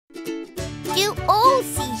Do all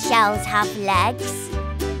seashells have legs?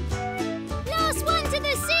 Last one to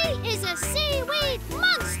the sea is a seaweed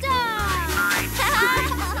monster!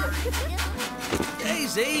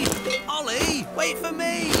 Daisy! Ollie! Wait for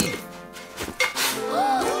me!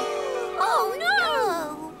 Oh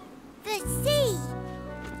no! The sea!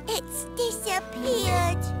 It's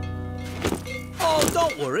disappeared. Oh,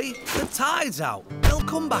 don't worry. The tide's out. It'll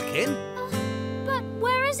come back in. But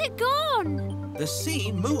where has it gone? The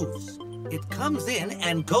sea moves. It comes in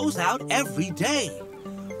and goes out every day.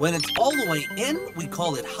 When it's all the way in, we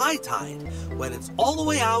call it high tide. When it's all the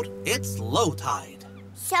way out, it's low tide.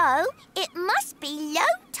 So, it must be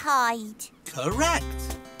low tide.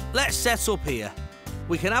 Correct. Let's set up here.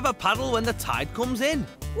 We can have a paddle when the tide comes in.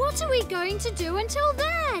 What are we going to do until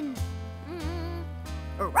then?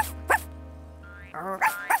 Ruff, ruff. Ruff,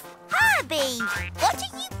 ruff. Herbie, what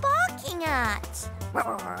are you barking at?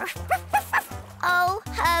 Oh,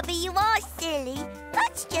 Herbie, you are silly.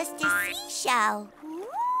 That's just a seashell.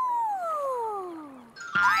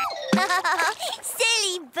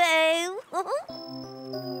 Silly Boo.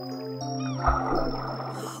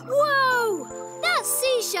 Whoa! That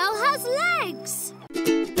seashell has legs!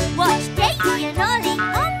 Watch Daisy and